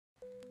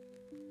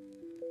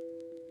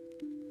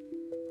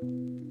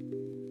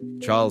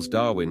Charles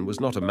Darwin was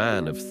not a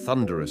man of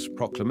thunderous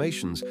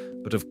proclamations,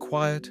 but of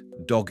quiet,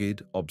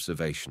 dogged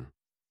observation.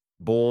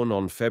 Born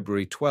on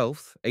February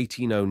 12,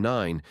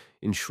 1809,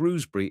 in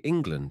Shrewsbury,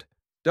 England,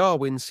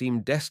 Darwin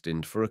seemed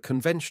destined for a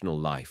conventional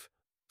life,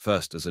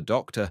 first as a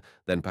doctor,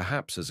 then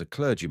perhaps as a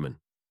clergyman.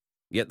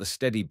 Yet the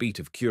steady beat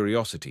of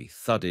curiosity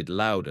thudded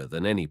louder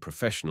than any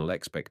professional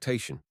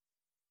expectation.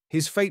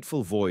 His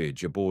fateful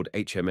voyage aboard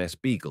HMS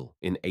Beagle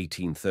in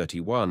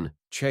 1831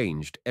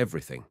 changed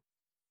everything.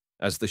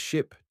 As the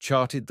ship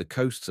charted the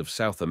coasts of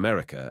South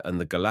America and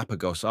the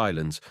Galápagos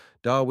Islands,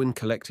 Darwin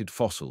collected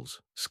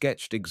fossils,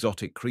 sketched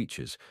exotic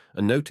creatures,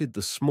 and noted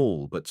the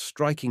small but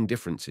striking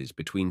differences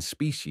between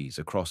species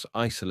across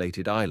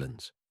isolated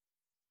islands.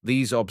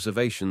 These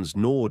observations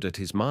gnawed at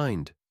his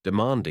mind,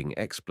 demanding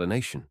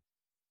explanation.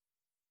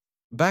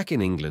 Back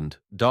in England,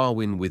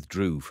 Darwin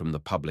withdrew from the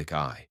public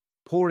eye,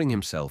 pouring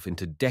himself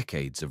into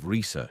decades of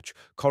research,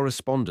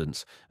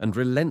 correspondence, and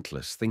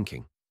relentless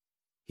thinking.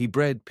 He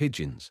bred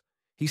pigeons.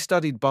 He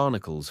studied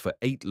barnacles for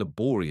 8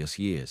 laborious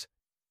years.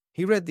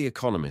 He read the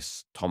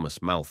economists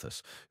Thomas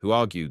Malthus, who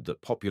argued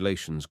that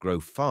populations grow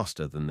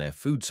faster than their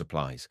food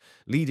supplies,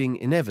 leading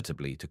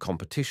inevitably to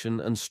competition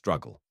and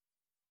struggle.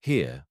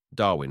 Here,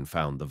 Darwin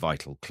found the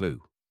vital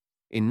clue.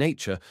 In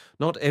nature,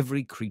 not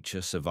every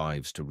creature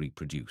survives to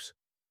reproduce.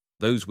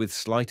 Those with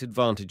slight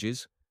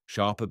advantages,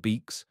 sharper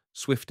beaks,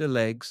 swifter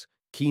legs,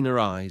 keener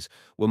eyes,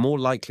 were more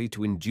likely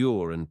to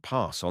endure and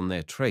pass on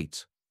their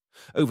traits.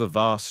 Over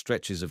vast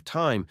stretches of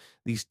time,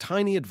 these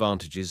tiny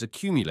advantages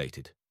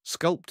accumulated,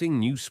 sculpting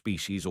new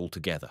species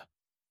altogether.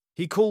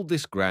 He called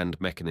this grand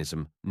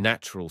mechanism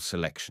natural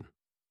selection.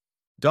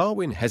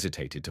 Darwin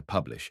hesitated to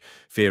publish,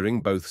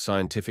 fearing both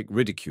scientific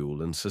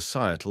ridicule and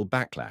societal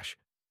backlash.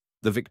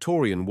 The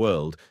Victorian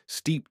world,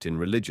 steeped in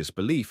religious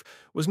belief,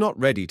 was not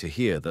ready to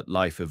hear that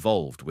life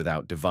evolved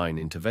without divine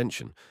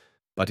intervention.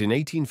 But in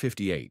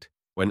 1858,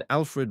 when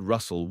Alfred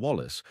Russel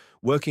Wallace,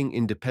 working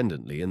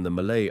independently in the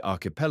Malay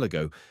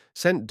archipelago,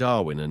 sent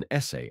Darwin an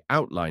essay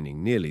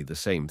outlining nearly the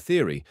same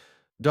theory,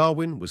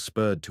 Darwin was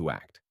spurred to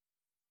act.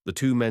 The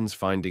two men's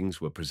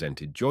findings were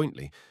presented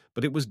jointly,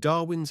 but it was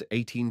Darwin's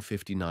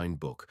 1859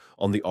 book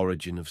on the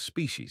origin of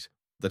species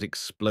that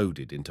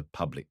exploded into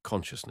public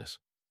consciousness.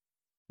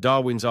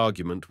 Darwin's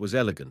argument was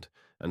elegant,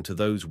 and to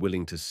those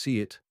willing to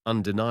see it,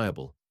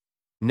 undeniable.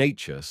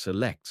 Nature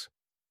selects.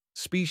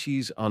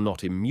 Species are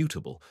not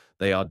immutable,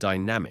 they are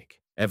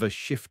dynamic, ever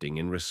shifting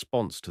in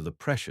response to the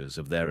pressures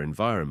of their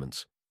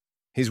environments.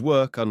 His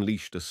work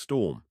unleashed a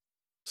storm.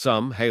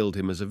 Some hailed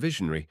him as a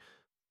visionary,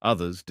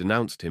 others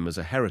denounced him as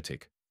a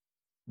heretic.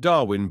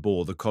 Darwin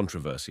bore the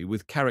controversy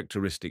with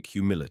characteristic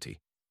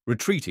humility,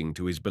 retreating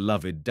to his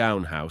beloved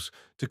Down House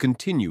to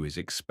continue his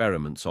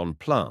experiments on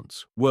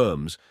plants,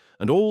 worms,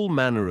 and all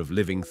manner of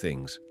living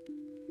things.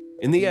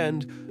 In the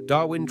end,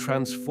 Darwin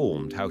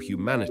transformed how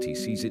humanity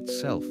sees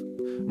itself,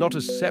 not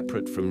as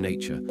separate from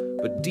nature,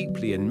 but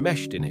deeply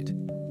enmeshed in it,